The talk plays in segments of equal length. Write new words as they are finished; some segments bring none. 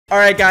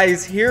Alright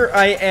guys, here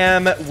I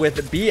am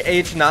with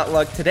BH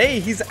NotLuc. Today,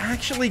 he's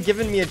actually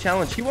given me a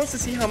challenge. He wants to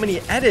see how many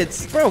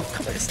edits. Bro,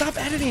 come on, stop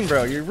editing,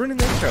 bro. You're ruining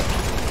the intro.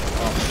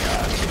 Oh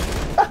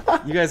my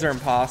gosh. You guys are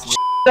impossible.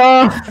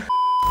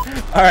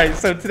 Alright,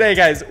 so today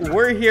guys,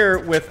 we're here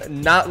with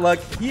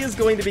NotLuc. He is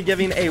going to be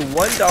giving a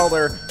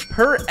 $1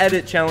 per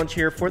edit challenge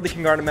here for the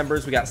King Garden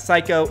members. We got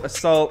Psycho,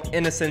 Assault,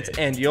 Innocent,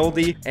 and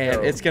Yuldy,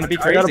 and it's going to be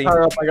crazy.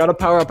 I gotta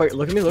power up.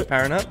 Look at me, look.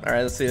 Powering up?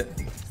 Alright, let's see it.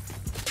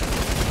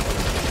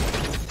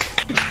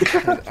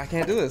 I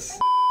can't do this.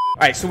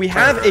 Alright, so we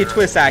have a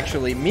twist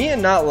actually. Me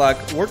and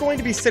NotLuc, we're going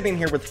to be sitting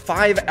here with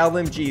 5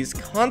 LMGs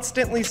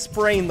constantly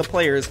spraying the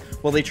players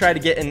while they try to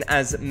get in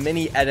as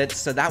many edits.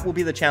 So that will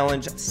be the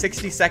challenge,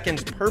 60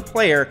 seconds per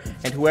player,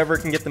 and whoever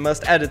can get the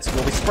most edits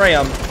while we spray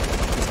them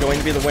is going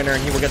to be the winner,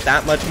 and he will get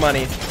that much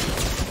money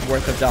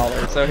worth of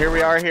dollars. So here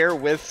we are here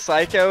with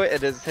Psycho.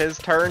 It is his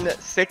turn,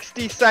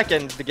 60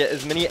 seconds to get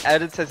as many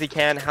edits as he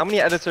can. How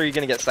many edits are you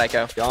going to get,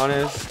 Psycho? To be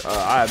honest,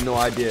 I have no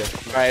idea.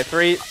 Alright,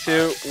 3,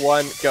 2,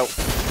 1, go.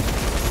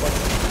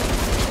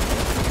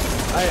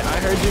 I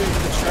heard you,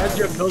 the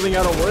strategy of building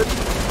out of wood.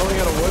 Building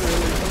out of wood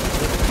really.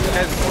 You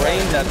guys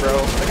brain dead, bro.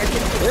 Like I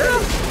can't get it.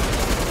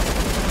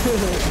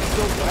 It's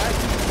so bad.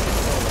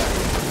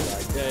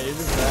 Yeah, you're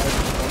just bad,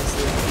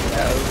 honestly.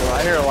 Yeah, well,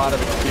 I hear a lot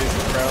of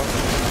excuses, bro.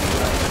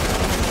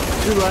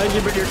 You're lying,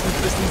 but you're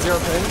consistent 0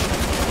 ping.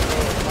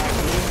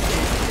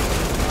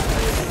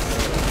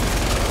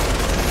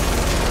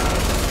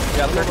 You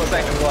got 30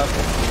 seconds left.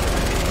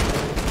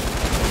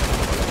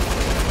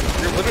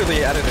 You're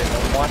literally editing.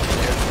 I'm watching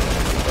you.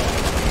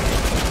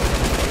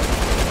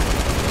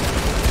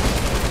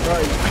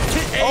 Right.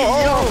 Hey,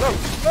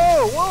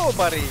 whoa,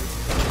 buddy.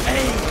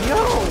 Hey, yo.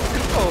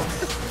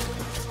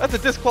 That's a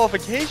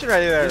disqualification right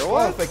there.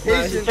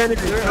 Disqualification. What?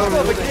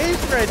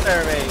 Disqualification right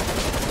there, mate.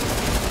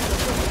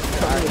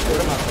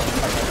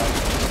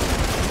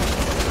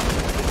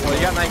 Well,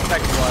 you got 9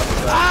 seconds left.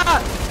 So.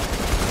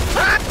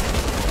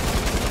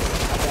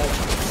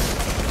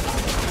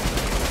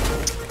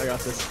 I got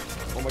this.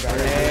 Oh my god.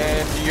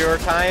 And your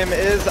time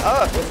is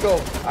up. Let's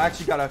go. I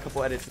actually got a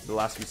couple edits in the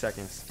last few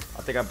seconds.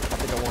 I think I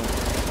won.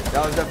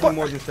 That was definitely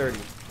more than 30.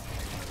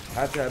 I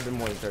have to have been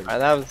more than 30.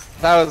 That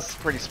was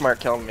pretty smart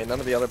killing me. None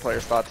of the other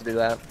players thought to do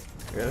that.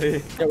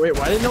 Really? Yeah, wait,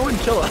 why didn't no one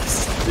kill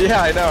us?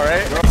 Yeah, I know,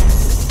 right?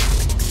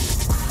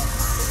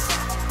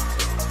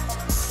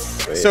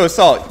 So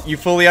Assault, you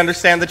fully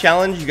understand the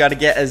challenge. You got to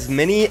get as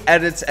many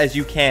edits as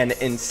you can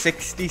in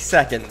 60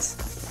 seconds.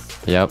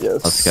 Yep,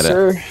 yes, let's get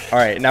sir. it. All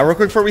right, now real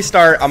quick before we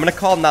start, I'm going to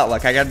call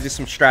NotLuc. I got to do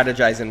some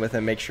strategizing with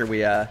him, make sure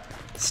we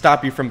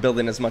stop you from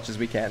building as much as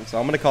we can. So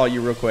I'm going to call you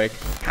real quick.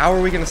 How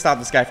are we going to stop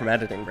this guy from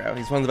editing, bro?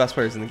 He's one of the best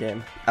players in the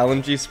game.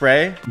 LMG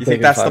spray? You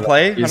think that's the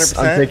play?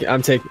 100%?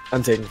 I'm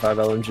taking 5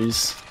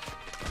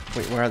 LMGs.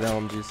 Wait, where are the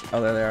LMGs? Oh,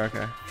 there they are,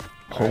 okay.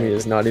 Homie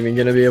is not even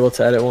going to be able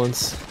to edit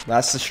once.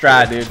 That's the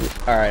strat, dude.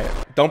 All right.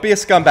 Don't be a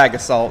scumbag,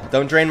 Assault.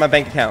 Don't drain my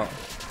bank account.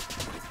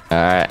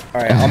 Alright.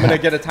 Alright, I'm gonna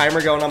get a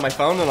timer going on my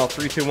phone and I'll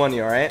 3, 2, 1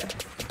 you, alright?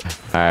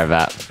 Alright,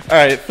 bet.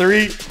 Alright,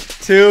 3,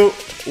 2,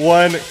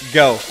 1,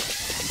 go.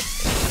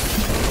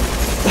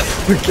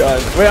 Oh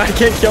god. Wait, I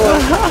can't kill him.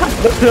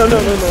 No,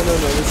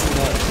 this is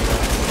not.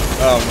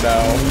 Oh no.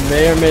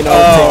 May or may not.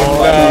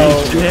 Oh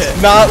no.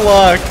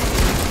 NotLuc.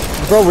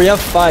 Bro, we have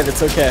 5,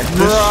 it's okay.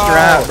 This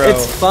strat, bro.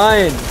 It's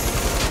fine.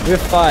 We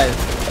have 5.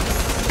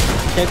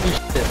 Can't be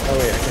shit. Oh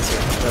wait, I guess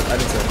you're. I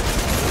didn't say it.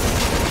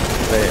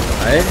 Wait,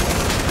 right?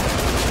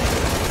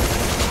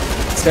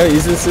 See how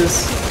easy this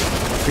is?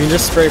 We can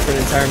just spray for an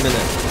entire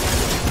minute.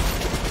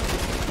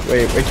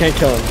 Wait, we can't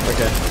kill him.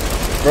 Okay.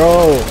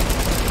 Bro!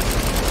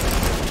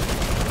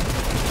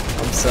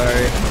 I'm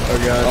sorry. Oh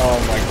god. Oh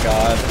my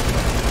god.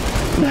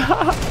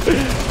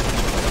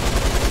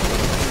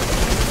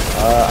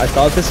 I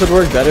thought this would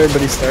work better, but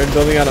he started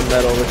building out of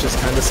metal, which is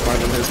kind of smart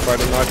on his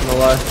part, I'm not gonna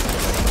lie.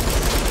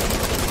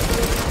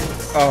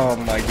 Oh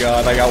my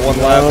god, I got one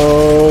left.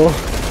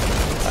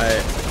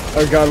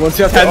 Oh god, once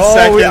you have 10 to-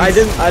 seconds.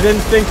 I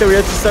didn't think that we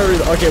had to start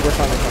with- Okay, we're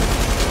fine.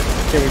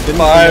 Okay, we didn't-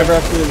 5, we never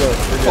have to reload.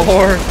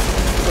 4,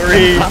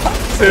 3,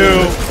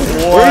 2,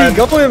 1. Where are you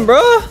going,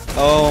 bro?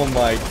 Oh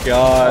my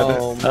god.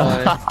 Oh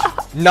my.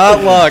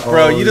 NotLuc,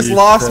 bro. You just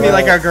lost me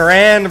crap. like a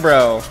grand,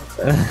 bro.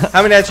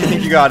 How many edits do you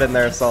think you got in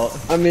there, Assault?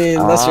 I mean,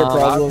 that's your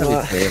problem. I'll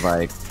probably say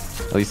like,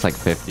 at least like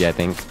 50, I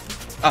think.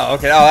 Oh,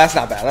 okay. Oh, that's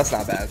not bad. That's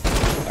not bad.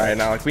 Alright,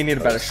 now like we need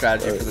a better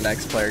strategy for the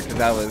next player, because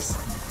that was...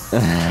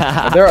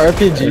 Are there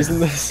RPGs in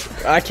this?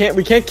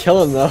 We can't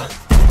kill him though.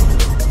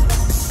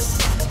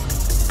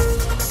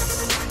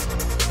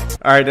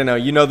 Alright, I know.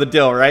 You know the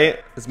deal,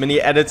 right? As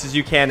many edits as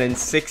you can in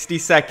 60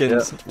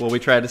 seconds while we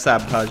try to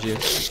sabotage you.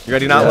 You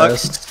ready, NotLuc?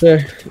 Yes,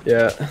 sir.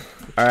 Yeah.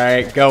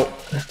 Alright, go.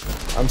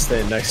 I'm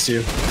staying next to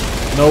you.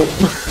 Nope.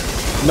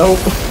 Nope.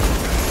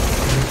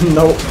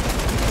 Nope.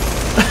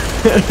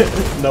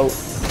 Nope.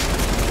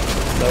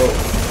 Nope.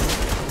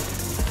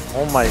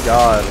 Oh my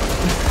god.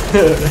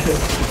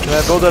 Can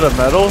I build out of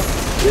metal?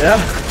 Yeah.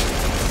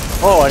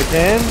 Oh, I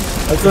can?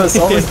 That's what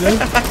Assault was doing.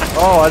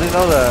 Oh, I didn't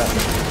know that.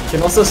 You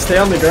can also stay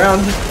on the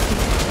ground.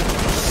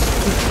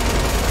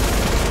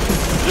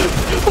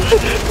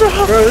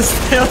 Bro,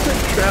 stay on the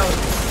ground.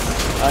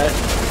 Alright.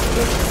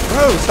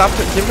 Bro, stop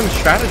giving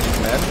strategies,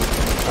 man.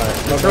 Alright.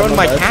 You're throwing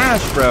my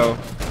cash, bro.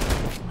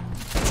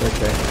 It's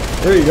okay.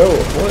 There you go.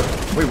 What?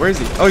 Wait, where is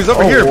he? Oh, he's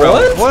over here,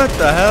 bro. What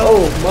the hell?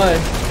 Oh my.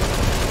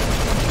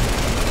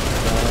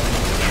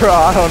 Bro,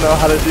 I don't know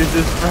how to do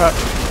this, bro.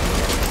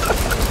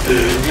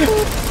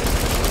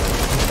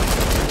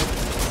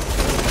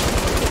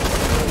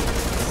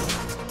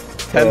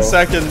 10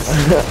 seconds.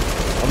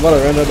 I'm about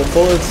to run out of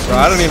bullets. Bro,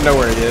 I don't even know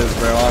where he is,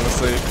 bro,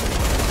 honestly.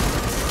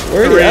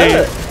 Where are you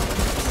at?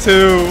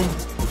 2,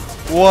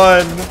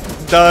 1,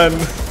 done.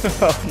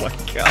 Oh my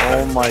god.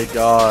 Oh my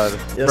god.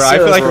 Yes, Bro, I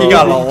sir, feel like bro. he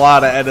got a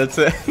lot of edits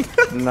in.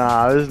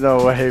 Nah, there's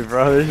no way,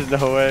 bro. There's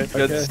no way.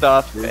 Good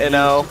stuff. You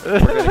know, we're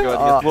gonna go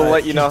and get, we'll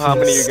let you know how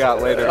many you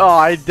got later. Oh,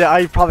 I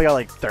probably got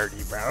like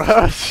 30,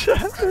 bro.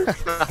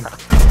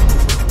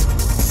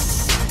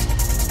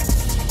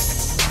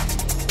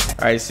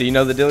 Alright, so you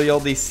know the deal,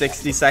 Yuldy,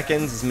 60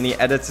 seconds, as many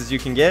edits as you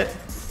can get.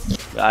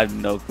 I have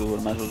no clue what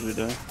am I supposed to be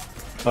doing.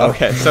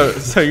 Okay,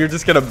 so you're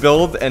just gonna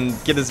build and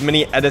get as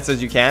many edits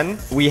as you can.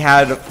 We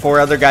had 4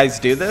 other guys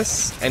do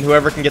this, and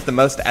whoever can get the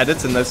most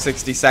edits in those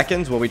 60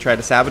 seconds while we try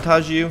to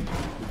sabotage you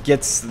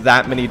gets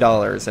that many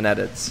dollars in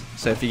edits.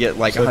 So if you get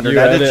like 100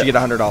 edits, you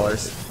get $100.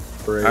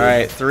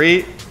 Alright,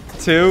 3,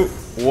 2,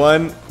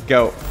 1,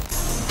 go.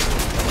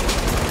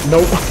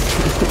 Nope.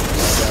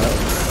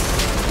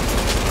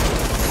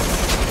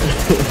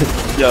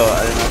 Yo,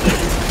 I did not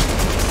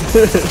do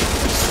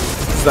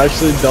It's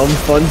actually dumb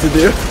fun to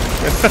do.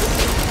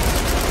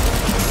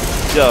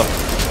 Yo.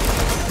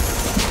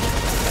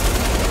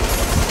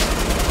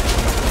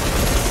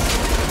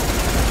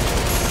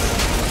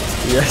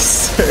 Yes,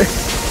 sir.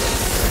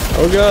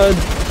 Oh god.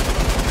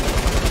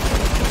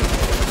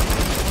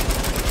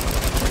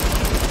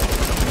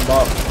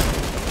 Bop.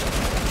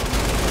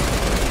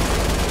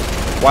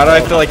 Why do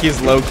I feel like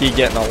he's low-key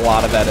getting a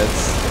lot of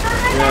edits?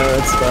 Yeah,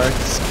 that's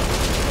facts.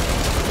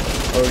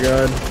 Oh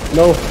god.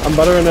 No, I'm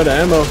about to run out of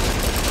ammo.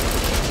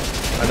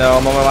 I know,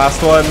 I'm on my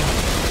last one.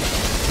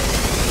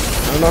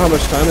 I don't know how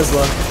much time is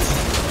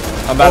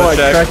left. I'm about I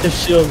to check. cracked his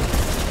shield.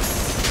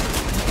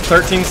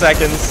 13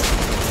 seconds.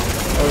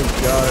 Oh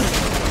god.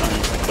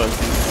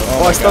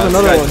 Oh, I spawned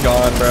another one.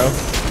 Gone, bro.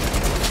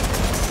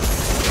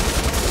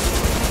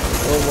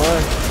 Oh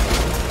my.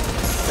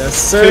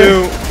 Yes, 2,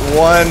 sir.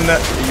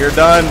 1, you're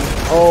done.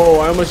 Oh,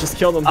 I almost just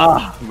killed him.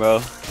 Ah,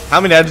 bro. How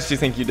many edits do you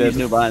think you These did?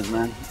 new binds,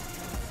 man.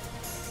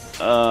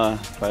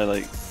 Probably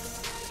like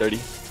 30,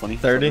 20.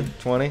 30,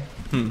 20?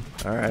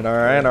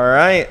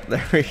 Alright.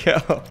 There we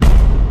go.